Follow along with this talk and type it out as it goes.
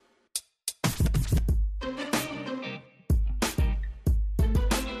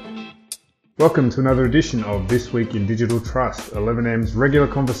Welcome to another edition of This Week in Digital Trust, 11M's regular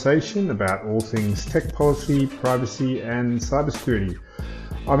conversation about all things tech policy, privacy and cybersecurity.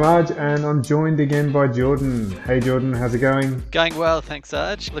 I'm Arj and I'm joined again by Jordan. Hey Jordan, how's it going? Going well, thanks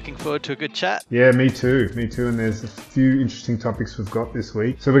Arj. Looking forward to a good chat. Yeah, me too. And there's a few interesting topics we've got this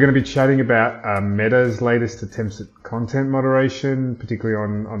week. So we're going to be chatting about Meta's latest attempts at content moderation, particularly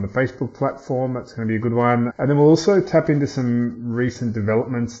on the Facebook platform. That's going to be a good one. And then we'll also tap into some recent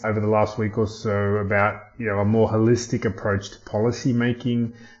developments over the last week or so about, a more holistic approach to policy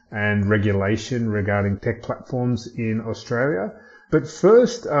making and regulation regarding tech platforms in Australia. But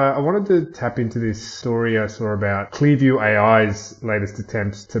first, I wanted to tap into this story I saw about Clearview AI's latest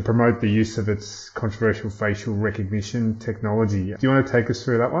attempts to promote the use of its controversial facial recognition technology. Do you want to take us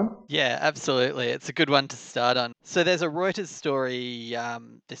through that one? Yeah, absolutely. It's a good one to start on. So there's a Reuters story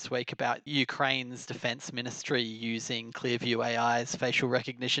this week about Ukraine's defense ministry using Clearview AI's facial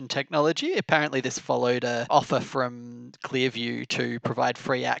recognition technology. Apparently this followed an offer from Clearview to provide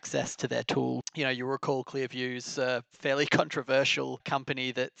free access to their tool. You'll recall Clearview's a fairly controversial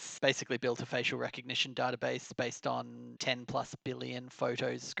company that's basically built a facial recognition database based on 10 plus billion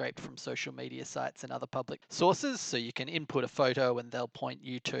photos scraped from social media sites and other public sources. So you can input a photo and they'll point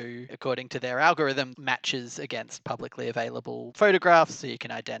you to, according to their algorithm, matches against publicly available photographs, so you can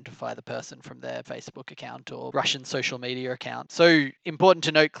identify the person from their Facebook account or Russian social media account. So important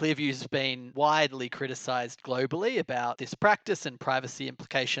to note, Clearview's been widely criticized globally about this practice and privacy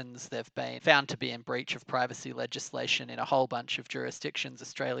implications. They've been found to be in breach of privacy legislation in a whole bunch of jurisdictions: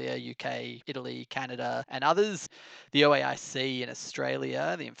 Australia, UK, Italy, Canada, and others. The OAIC in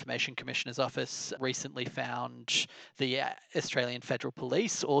Australia, the Information Commissioner's Office, recently found the Australian Federal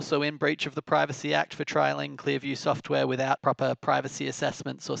Police also in breach of the Privacy Act for trialling Clearview software without proper privacy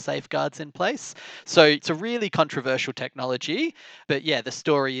assessments or safeguards in place. So it's a really controversial technology. But yeah, the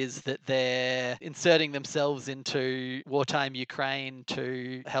story is that they're inserting themselves into wartime Ukraine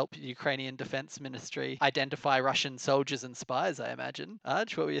to help the Ukrainian Defense Ministry identify Russian soldiers and spies, I imagine.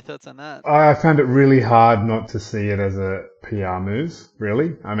 Arj, what were your thoughts on that? I found it really hard not to see it as a PR move,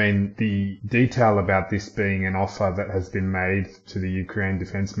 really. I mean, the detail about this being an offer that has been made to the Ukraine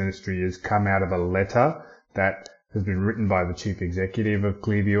Defense Ministry has come out of a letter that has been written by the chief executive of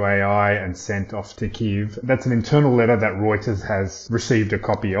Clearview AI and sent off to Kyiv. That's an internal letter that Reuters has received a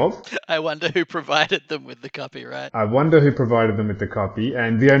copy of. I wonder who provided them with the copy, right? I wonder who provided them with the copy.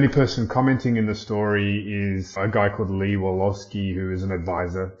 And the only person commenting in the story is a guy called Lee Wolowski, who is an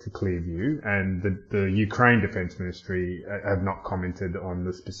advisor to Clearview. And the Ukraine Defense Ministry have not commented on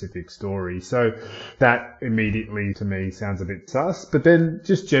the specific story. So that immediately to me sounds a bit sus. But then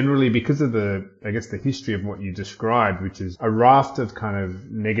just generally, because of the history of what you described, which is a raft of kind of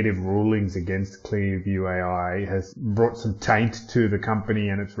negative rulings against Clearview AI, has brought some taint to the company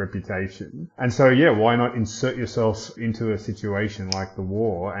and its reputation. And so, why not insert yourself into a situation like the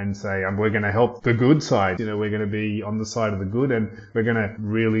war and say, we're going to help the good side. We're going to be on the side of the good and we're going to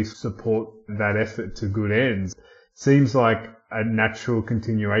really support that effort to good ends. Seems like a natural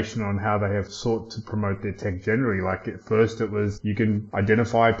continuation on how they have sought to promote their tech generally. Like at first it was, you can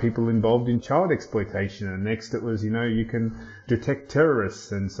identify people involved in child exploitation, and next it was, you can detect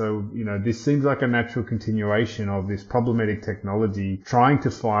terrorists. And so, this seems like a natural continuation of this problematic technology trying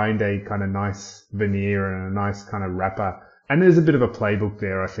to find a kind of nice veneer and a nice kind of wrapper. And there's a bit of a playbook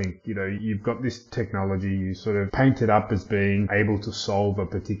there, I think. You've got this technology, you sort of paint it up as being able to solve a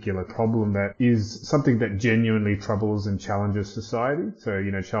particular problem that is something that genuinely troubles and challenges society. So,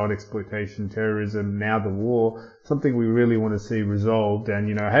 child exploitation, terrorism, now the war, something we really want to see resolved. And,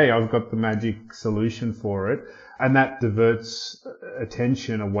 hey, I've got the magic solution for it. And that diverts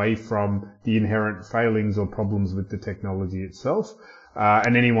attention away from the inherent failings or problems with the technology itself.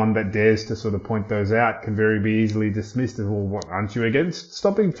 And anyone that dares to sort of point those out can very be easily dismissed as, well, what, aren't you against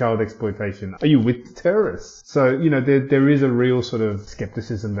stopping child exploitation? Are you with the terrorists? So, there is a real sort of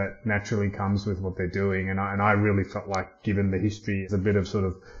skepticism that naturally comes with what they're doing. And I really felt like, given the history, it's a bit of sort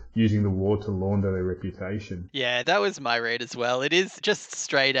of using the war to launder their reputation. Yeah, that was my read as well. It is just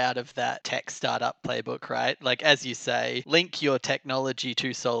straight out of that tech startup playbook, right? Like, as you say, link your technology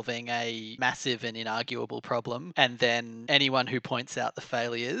to solving a massive and inarguable problem, and then anyone who points out the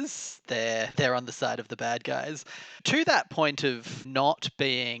failures, they're on the side of the bad guys. To that point of not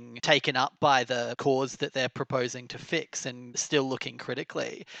being taken up by the cause that they're proposing to fix and still looking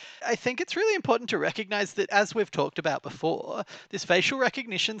critically, I think it's really important to recognize that, as we've talked about before, this facial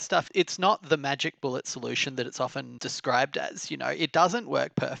recognition stuff, it's not the magic bullet solution that it's often described as. It doesn't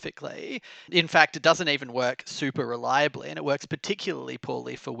work perfectly. In fact, it doesn't even work super reliably, and it works particularly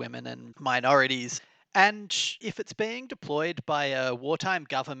poorly for women and minorities. And if it's being deployed by a wartime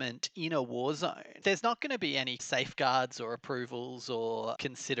government in a war zone, there's not going to be any safeguards or approvals or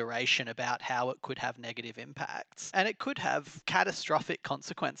consideration about how it could have negative impacts. And it could have catastrophic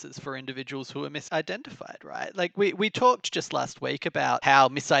consequences for individuals who are misidentified, right? Like we talked just last week about how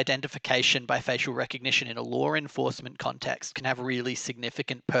misidentification by facial recognition in a law enforcement context can have really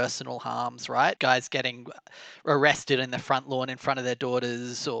significant personal harms, right? Guys getting arrested in the front lawn in front of their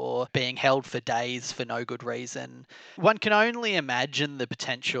daughters or being held for days for no good reason. One can only imagine the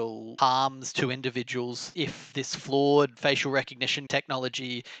potential harms to individuals if this flawed facial recognition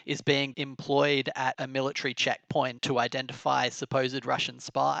technology is being employed at a military checkpoint to identify supposed Russian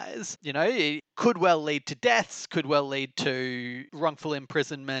spies. It could well lead to deaths, could well lead to wrongful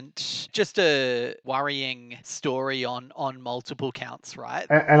imprisonment. Just a worrying story on multiple counts, right?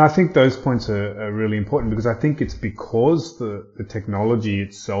 And I think those points are really important, because I think it's because the technology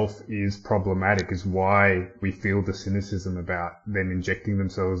itself is problematic is why we feel the cynicism about them injecting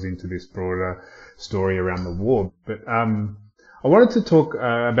themselves into this broader story around the war. But I wanted to talk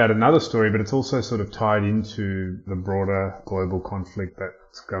about another story, but it's also sort of tied into the broader global conflict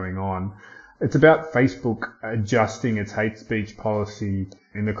that's going on. It's about Facebook adjusting its hate speech policy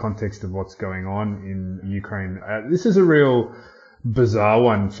in the context of what's going on in Ukraine. This is a real bizarre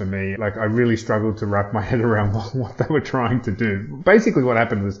one for me. Like, I really struggled to wrap my head around what they were trying to do. Basically what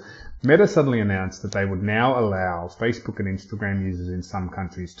happened was Meta suddenly announced that they would now allow Facebook and Instagram users in some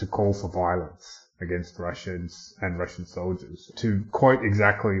countries to call for violence against Russians and Russian soldiers. To quote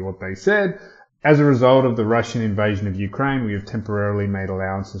exactly what they said, as a result of the Russian invasion of Ukraine, we have temporarily made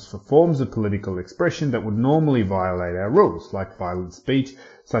allowances for forms of political expression that would normally violate our rules, like violent speech,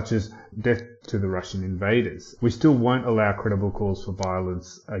 such as death to the Russian invaders. We still won't allow credible calls for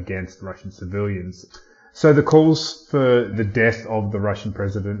violence against Russian civilians. So the calls for the death of the Russian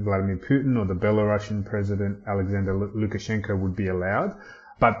President Vladimir Putin or the Belarusian President Alexander Lukashenko would be allowed.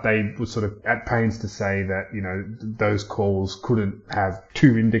 But they were sort of at pains to say that, those calls couldn't have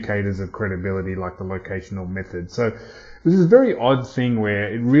two indicators of credibility, like the locational method. So this is a very odd thing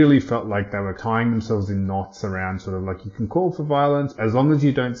where it really felt like they were tying themselves in knots around sort of like, you can call for violence as long as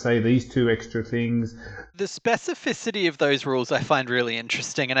you don't say these two extra things. The specificity of those rules I find really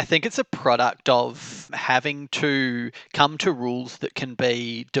interesting, and I think it's a product of having to come to rules that can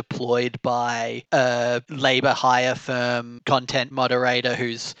be deployed by a labour hire firm content moderator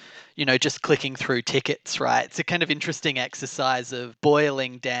who's just clicking through tickets, right? It's a kind of interesting exercise of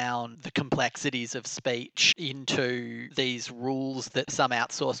boiling down the complexities of speech into these rules that some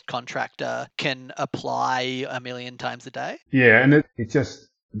outsourced contractor can apply a million times a day. Yeah, and it just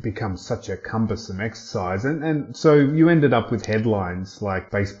becomes such a cumbersome exercise. And so you ended up with headlines like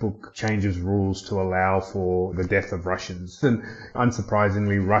Facebook changes rules to allow for the death of Russians. And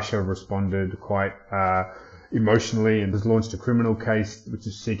unsurprisingly, Russia responded quite emotionally and has launched a criminal case which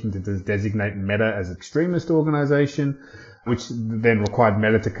is seeking to designate Meta as an extremist organization, which then required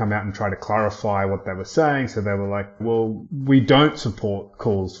Meta to come out and try to clarify what they were saying. So they were like, well, we don't support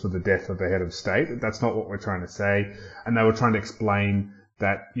calls for the death of the head of state. That's not what we're trying to say. And they were trying to explain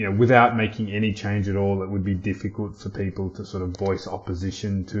that, without making any change at all, it would be difficult for people to sort of voice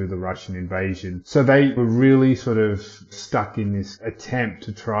opposition to the Russian invasion. So they were really sort of stuck in this attempt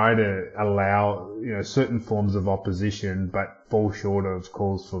to try to allow, certain forms of opposition, but fall short of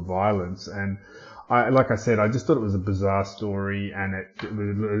calls for violence. And like I said, I just thought it was a bizarre story, and it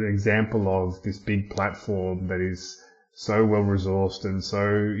was an example of this big platform that is so well resourced and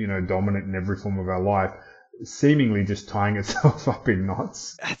so, dominant in every form of our life, seemingly just tying itself up in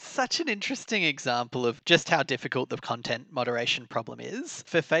knots. It's such an interesting example of just how difficult the content moderation problem is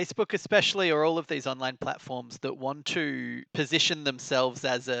for Facebook especially, or all of these online platforms that want to position themselves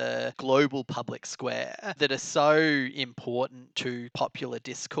as a global public square that are so important to popular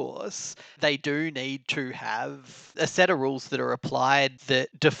discourse. They do need to have a set of rules that are applied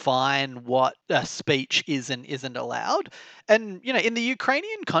that define what speech is and isn't allowed. And, in the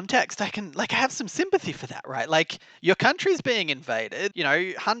Ukrainian context, I have some sympathy for that, right? Like, your country's being invaded,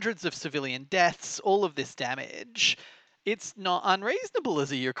 hundreds of civilian deaths, all of this damage. It's not unreasonable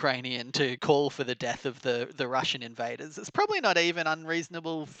as a Ukrainian to call for the death of the Russian invaders. It's probably not even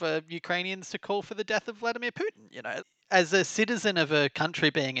unreasonable for Ukrainians to call for the death of Vladimir Putin, As a citizen of a country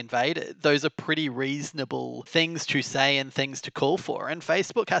being invaded, those are pretty reasonable things to say and things to call for. And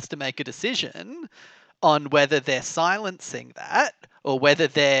Facebook has to make a decision on whether they're silencing that or whether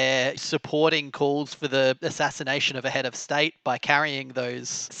they're supporting calls for the assassination of a head of state by carrying those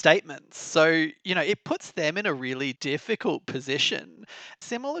statements. So, it puts them in a really difficult position.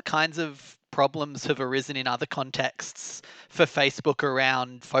 Similar kinds of problems have arisen in other contexts for Facebook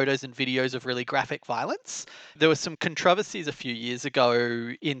around photos and videos of really graphic violence. There were some controversies a few years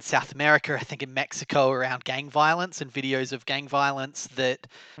ago in South America, I think in Mexico, around gang violence and videos of gang violence that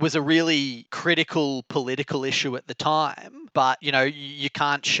was a really critical political issue at the time. But, you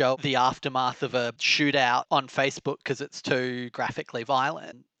can't show the aftermath of a shootout on Facebook because it's too graphically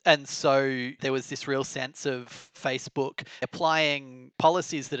violent. And so there was this real sense of Facebook applying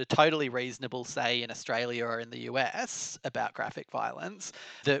policies that are totally reasonable, say, in Australia or in the US about graphic violence,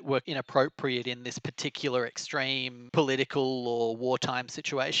 that were inappropriate in this particular extreme political or wartime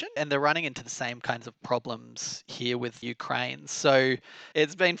situation. And they're running into the same kinds of problems here with Ukraine. So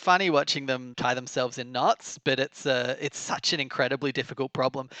it's been funny watching them tie themselves in knots, but it's such an incredibly difficult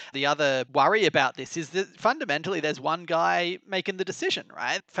problem. The other worry about this is that fundamentally there's one guy making the decision,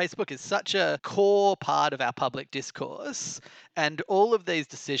 right? Facebook is such a core part of our public discourse, and all of these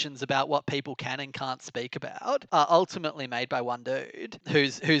decisions about what people can and can't speak about are ultimately made by one dude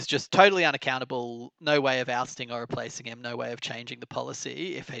who's just totally unaccountable, no way of ousting or replacing him, no way of changing the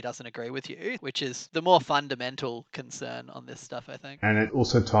policy if he doesn't agree with you, which is the more fundamental concern on this stuff, I think. And it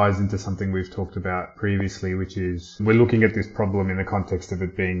also ties into something we've talked about previously, which is we're looking at this problem in the context of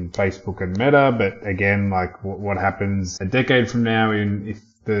it being Facebook and Meta, but again, like what happens a decade from now if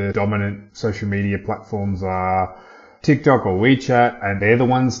the dominant social media platforms are TikTok or WeChat, and they're the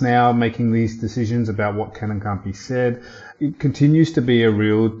ones now making these decisions about what can and can't be said. It continues to be a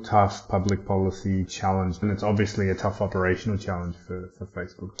real tough public policy challenge, and it's obviously a tough operational challenge for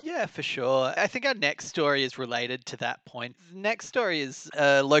Facebook. Yeah, for sure. I think our next story is related to that point. The next story is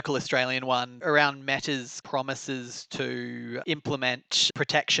a local Australian one around Meta's promises to implement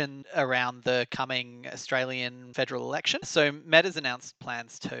protection around the coming Australian federal election. So Meta's announced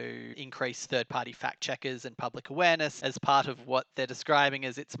plans to increase third-party fact-checkers and public awareness as part of what they're describing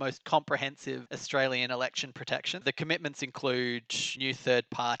as its most comprehensive Australian election protection. The commitments include new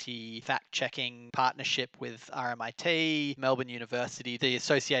third-party fact-checking partnership with RMIT, Melbourne University, the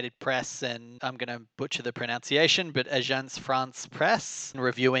Associated Press, and I'm going to butcher the pronunciation, but Agence France Presse,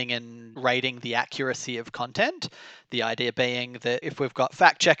 reviewing and rating the accuracy of content. The idea being that if we've got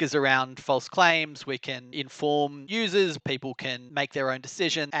fact-checkers around false claims, we can inform users, people can make their own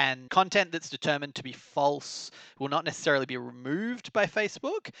decision, and content that's determined to be false will not necessarily be removed by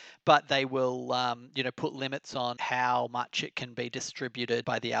Facebook, but they will, put limits on how much it can be distributed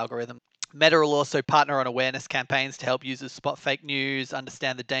by the algorithm. Meta will also partner on awareness campaigns to help users spot fake news,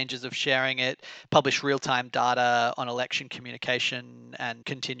 understand the dangers of sharing it, publish real-time data on election communication, and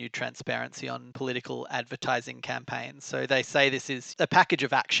continued transparency on political advertising campaigns. So they say this is a package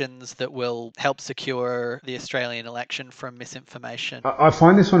of actions that will help secure the Australian election from misinformation. I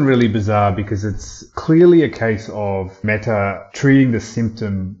find this one really bizarre because it's clearly a case of Meta treating the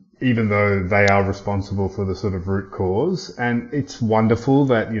symptom even though they are responsible for the sort of root cause. And it's wonderful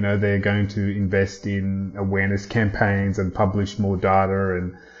that, they're going to invest in awareness campaigns and publish more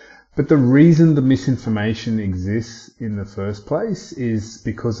data. But the reason the misinformation exists in the first place is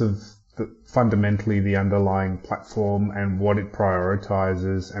because of fundamentally the underlying platform and what it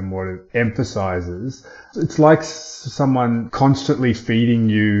prioritizes and what it emphasizes. It's like someone constantly feeding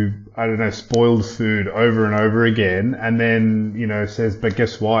you, spoiled food over and over again, and then, says, but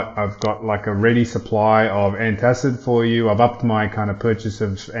guess what? I've got like a ready supply of antacid for you. I've upped my kind of purchase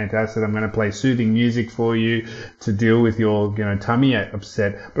of antacid. I'm going to play soothing music for you to deal with your, tummy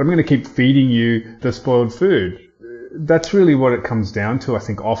upset, but I'm going to keep feeding you the spoiled food. That's really what it comes down to, I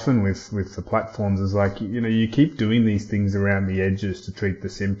think, often with the platforms is like, you keep doing these things around the edges to treat the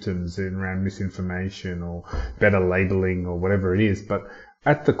symptoms and around misinformation or better labeling or whatever it is. But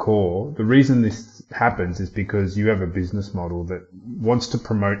at the core, the reason this happens is because you have a business model that wants to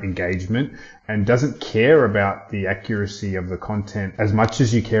promote engagement and doesn't care about the accuracy of the content as much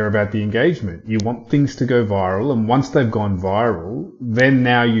as you care about the engagement. You want things to go viral, and once they've gone viral, then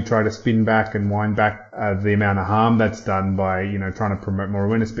now you try to spin back and wind back the amount of harm that's done by, trying to promote more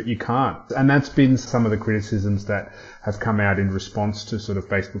awareness, but you can't. And that's been some of the criticisms that have come out in response to sort of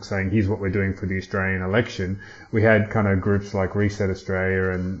Facebook saying, here's what we're doing for the Australian election. We had kind of groups like Reset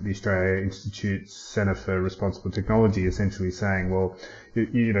Australia and the Australia Institute's Centre for Responsible Technology essentially saying, well,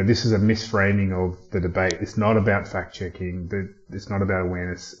 this is a misframing of the debate. It's not about fact checking. It's not about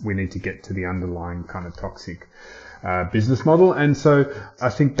awareness. We need to get to the underlying kind of toxic business model. And so I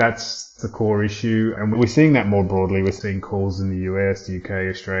think that's the core issue. And we're seeing that more broadly. We're seeing calls in the US, the UK,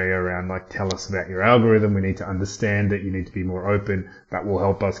 Australia around like, tell us about your algorithm. We need to understand it. You need to be more open. That will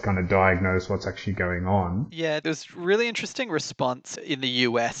help us kind of diagnose what's actually going on. Yeah, there was really interesting response in the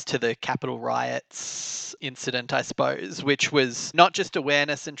US to the Capitol riots incident, I suppose, which was not just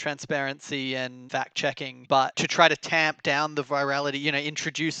awareness and transparency and fact checking, but to try to tamp down the virality,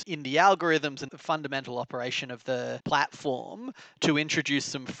 introduce in the algorithms and the fundamental operation of the platform to introduce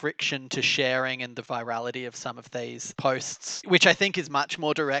some friction to sharing and the virality of some of these posts, which I think is much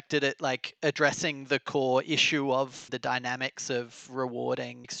more directed at like addressing the core issue of the dynamics of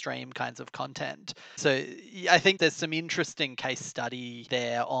rewarding extreme kinds of content. So I think there's some interesting case study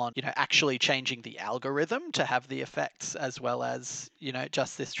there on, actually changing the algorithm to have the effects as well as,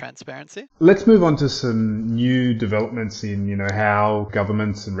 just this transparency. Let's move on to some new developments in, how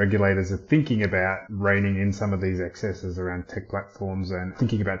governments and regulators are thinking about reining in some of these excesses around tech platforms and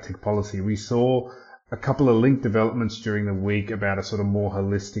thinking about tech policy. We saw a couple of linked developments during the week about a sort of more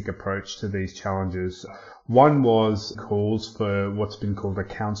holistic approach to these challenges. One was calls for what's been called a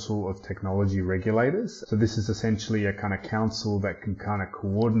Council of Technology Regulators. So this is essentially a kind of council that can kind of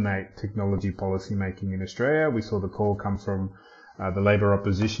coordinate technology policy making in Australia. We saw the call come from the Labor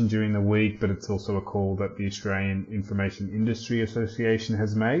opposition during the week, but it's also a call that the Australian Information Industry Association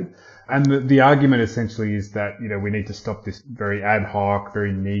has made. And the argument essentially is that, we need to stop this very ad hoc,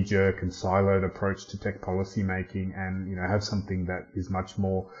 very knee-jerk and siloed approach to tech policy making and, have something that is much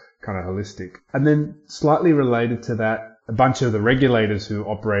more kind of holistic. And then slightly related to that, a bunch of the regulators who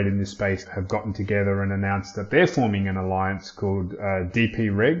operate in this space have gotten together and announced that they're forming an alliance called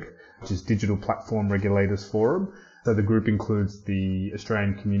DP-Reg, which is Digital Platform Regulators Forum. So the group includes the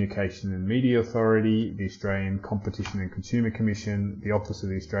Australian Communication and Media Authority, the Australian Competition and Consumer Commission, the Office of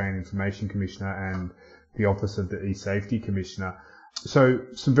the Australian Information Commissioner, and the Office of the E-Safety Commissioner. So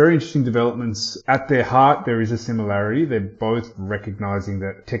some very interesting developments. At their heart, there is a similarity. They're both recognizing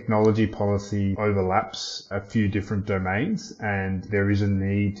that technology policy overlaps a few different domains, and there is a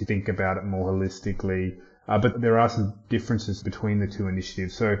need to think about it more holistically. But there are some differences between the two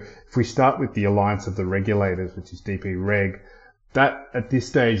initiatives. So if we start with the Alliance of the Regulators, which is DP-Reg, that at this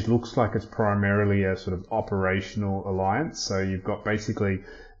stage looks like it's primarily a sort of operational alliance. So you've got basically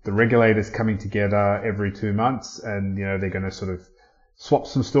the regulators coming together every 2 months and, they're going to sort of swap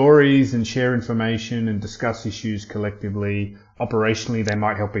some stories and share information and discuss issues collectively. Operationally, they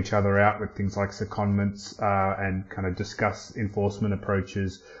might help each other out with things like secondments and kind of discuss enforcement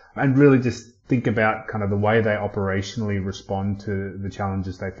approaches and really just think about kind of the way they operationally respond to the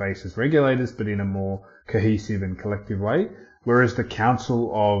challenges they face as regulators, but in a more cohesive and collective way. Whereas the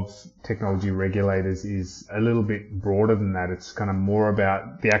Council of Technology Regulators is a little bit broader than that. It's kind of more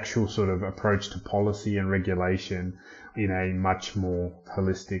about the actual sort of approach to policy and regulation in a much more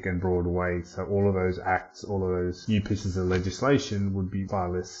holistic and broad way. So all of those acts, all of those new pieces of legislation would be far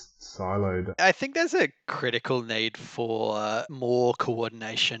less siloed. I think there's a critical need for more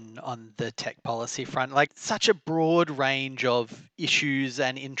coordination on the tech policy front, like such a broad range of issues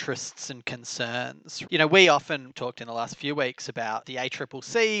and interests and concerns. We often talked in the last few weeks about the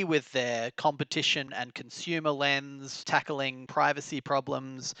ACCC with their competition and consumer lens, tackling privacy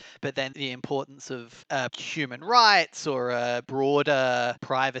problems, but then the importance of human rights or a broader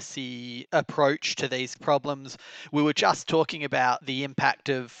privacy approach to these problems. We were just talking about the impact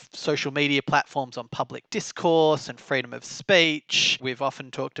of social media platforms on public discourse and freedom of speech. We've often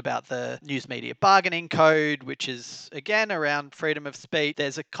talked about the News Media Bargaining Code, which is, again, around freedom of speech.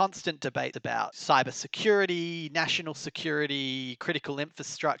 There's a constant debate about cybersecurity, national security, critical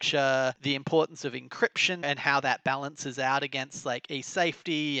infrastructure, the importance of encryption and how that balances out against like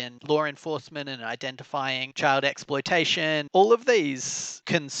e-safety and law enforcement and identifying child exploitation. All of these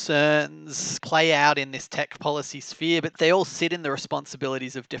concerns play out in this tech policy sphere, but they all sit in the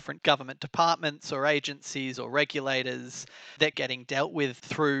responsibilities of different government departments or agencies or regulators. They're getting dealt with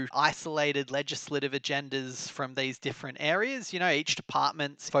through isolated legislative agendas from these different areas. Each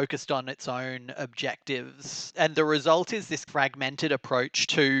department's focused on its own objectives. And the result is this fragmented approach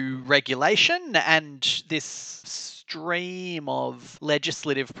to regulation and this stream of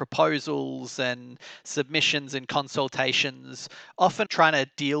legislative proposals and submissions and consultations, often trying to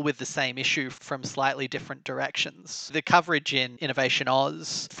deal with the same issue from slightly different directions. The coverage in Innovation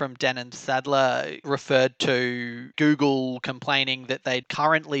Oz from Denon Sadler referred to Google complaining that they're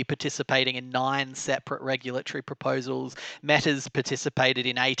currently participating in 9 separate regulatory proposals. Meta's participated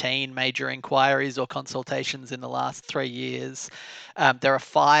in 18 major inquiries or consultations in the last 3 years. There are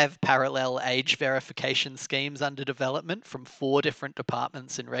 5 parallel age verification schemes under development development from 4 different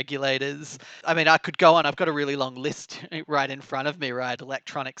departments and regulators. I mean, I could go on. I've got a really long list right in front of me, right?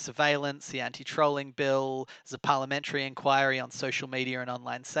 Electronic surveillance, the anti-trolling bill, there's a parliamentary inquiry on social media and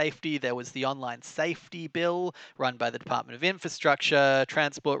online safety. There was the online safety bill run by the Department of Infrastructure,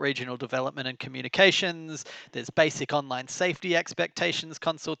 Transport, Regional Development and Communications. There's basic online safety expectations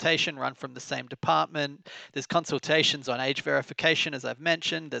consultation run from the same department. There's consultations on age verification, as I've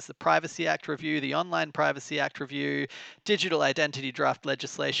mentioned. There's the Privacy Act review, the Online Privacy Act review, digital identity draft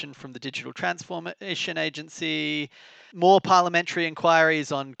legislation from the Digital Transformation Agency, more parliamentary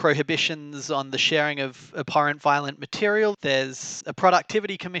inquiries on prohibitions on the sharing of abhorrent violent material. There's a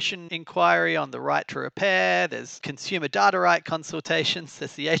Productivity Commission inquiry on the right to repair. There's consumer data right consultations.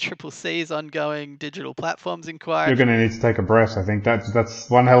 There's the ACCC's ongoing digital platforms inquiry. You're going to need to take a breath. I think that's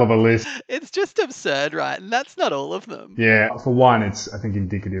one hell of a list. It's just absurd, right? And that's not all of them. Yeah, for one, it's I think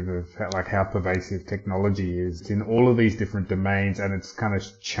indicative of how pervasive technology is in all of these different domains, and it's kind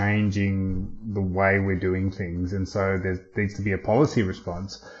of changing the way we're doing things. And so there needs to be a policy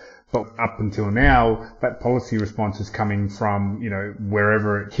response. But up until now, that policy response is coming from,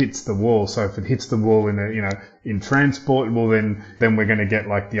 wherever it hits the wall. So if it hits the wall in transport, well then we're going to get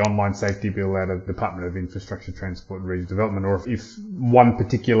like the online safety bill out of the Department of Infrastructure, Transport and Regional Development. Or if one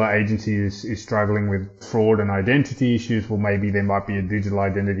particular agency is struggling with fraud and identity issues, well maybe there might be a digital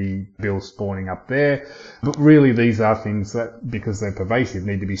identity bill spawning up there. But really these are things that, because they're pervasive,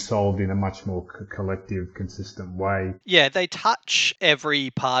 need to be solved in a much more collective, consistent way. Yeah, they touch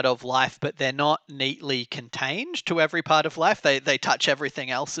every part of life, but they're not neatly contained to every part of life. They touch everything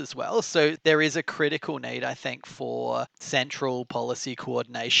else as well. So there is a critical need, I think, for central policy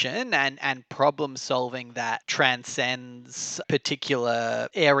coordination and problem solving that transcends particular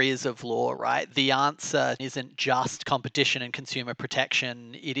areas of law, right? The answer isn't just competition and consumer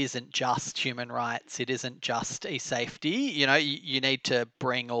protection. It isn't just human rights. It isn't just e-safety. You need to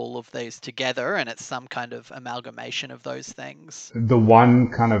bring all of these together, and it's some kind of amalgamation of those things. The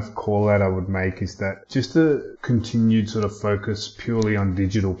one kind of call out I would make is that just a continued sort of focus purely on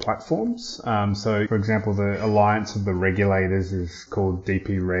digital platforms. So, for example, the Alliance of the Regulators is called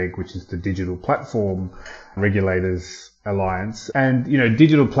DP-Reg, which is the Digital Platform Regulators Alliance. And,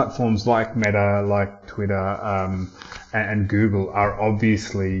 digital platforms like Meta, like Twitter, and Google are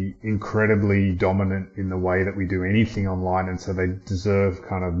obviously incredibly dominant in the way that we do anything online. And so they deserve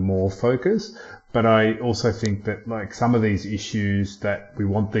kind of more focus. But I also think that like some of these issues that we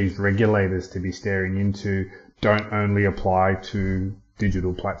want these regulators to be staring into don't only apply to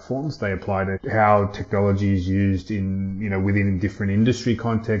digital platforms. They apply to how technology is used within different industry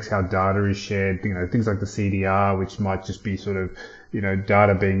contexts, how data is shared, things like the CDR, which might just be sort of,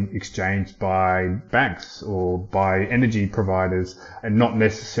 data being exchanged by banks or by energy providers, and not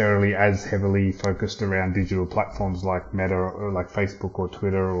necessarily as heavily focused around digital platforms like Meta or like Facebook or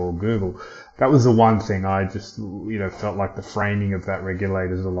Twitter or Google. That was the one thing I just, felt like the framing of that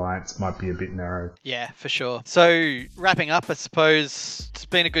Regulators Alliance might be a bit narrow. Yeah, for sure. So wrapping up, I suppose it's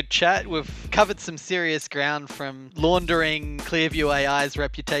been a good chat. We've covered some serious ground, from laundering Clearview AI's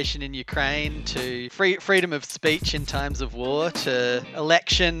reputation in Ukraine to freedom of speech in times of war to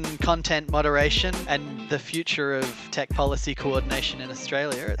election content moderation and the future of tech policy coordination in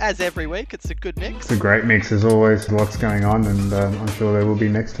Australia. As every week, it's a good mix. It's a great mix as always. Lots going on, and I'm sure there will be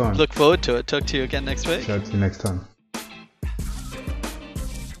next time. Look forward to it. Talk to you again next week. Talk to you next time.